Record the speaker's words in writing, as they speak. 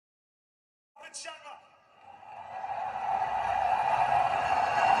Rohit Sharma.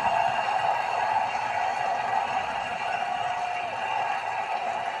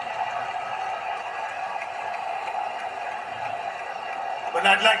 But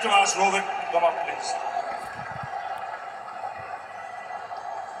I'd like to ask Rohit, come up please.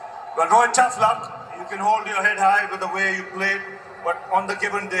 Well, Rohit, tough luck. You can hold your head high with the way you played, but on the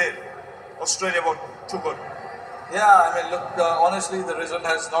given day, Australia were too good. Yeah, I mean, look, honestly, the result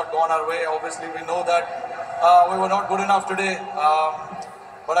has not gone our way. Obviously, we know that we were not good enough today.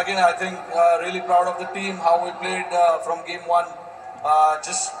 But again, I think really proud of the team, how we played from game one.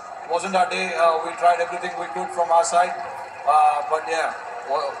 Just wasn't our day. We tried everything we could from our side. But yeah,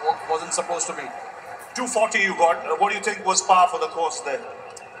 wasn't supposed to be. 240 you got. What do you think was par for the course there?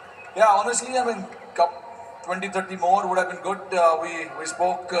 Yeah, honestly, I mean, 20-30 more would have been good. We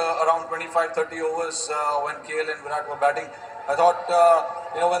spoke around 25-30 overs when KL and Virat were batting. I thought,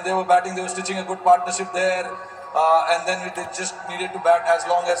 when they were batting, they were stitching a good partnership there. And then we just needed to bat as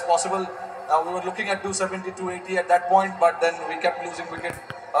long as possible. We were looking at 270, 280 at that point, but then we kept losing wicket.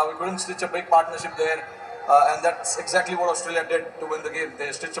 We couldn't stitch a big partnership there. And that's exactly what Australia did to win the game.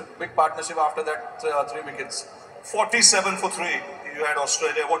 They stitched a big partnership after that 3 wickets. 47 for 3, you had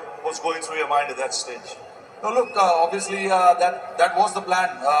Australia. What was going through your mind at that stage? No, look, obviously that was the plan.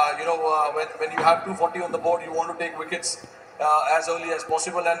 When you have 240 on the board, you want to take wickets as early as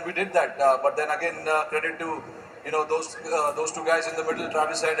possible, and we did that. But then again, credit to those two guys in the middle,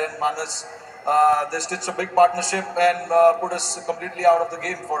 Travis Head and Manas. They stitched a big partnership and put us completely out of the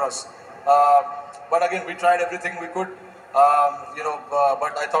game for us. But again, we tried everything we could.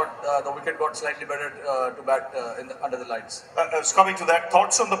 But I thought the wicket got slightly better to bat under the lights. I was coming to that.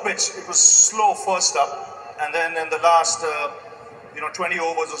 Thoughts on the pitch? It was slow first up, and then in the last 20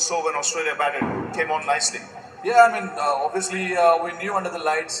 overs or so when Australia batted, came on nicely. Yeah, I mean, obviously we knew under the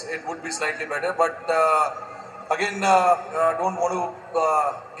lights it would be slightly better, but again, don't want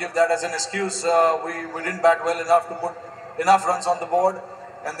to give that as an excuse. We didn't bat well enough to put enough runs on the board.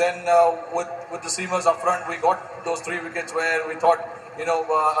 And then with the seamers up front, we got those 3 wickets where we thought,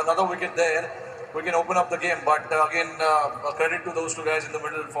 another wicket there, we can open up the game. But again, credit to those 2 guys in the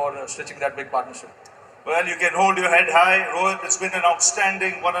middle for stitching that big partnership. Well, you can hold your head high. Rohit, it's been an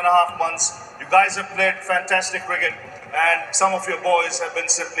outstanding 1.5 months. You guys have played fantastic cricket, and some of your boys have been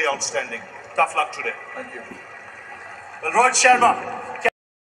simply outstanding. Tough luck today. Thank you. Well, Rohit Sharma.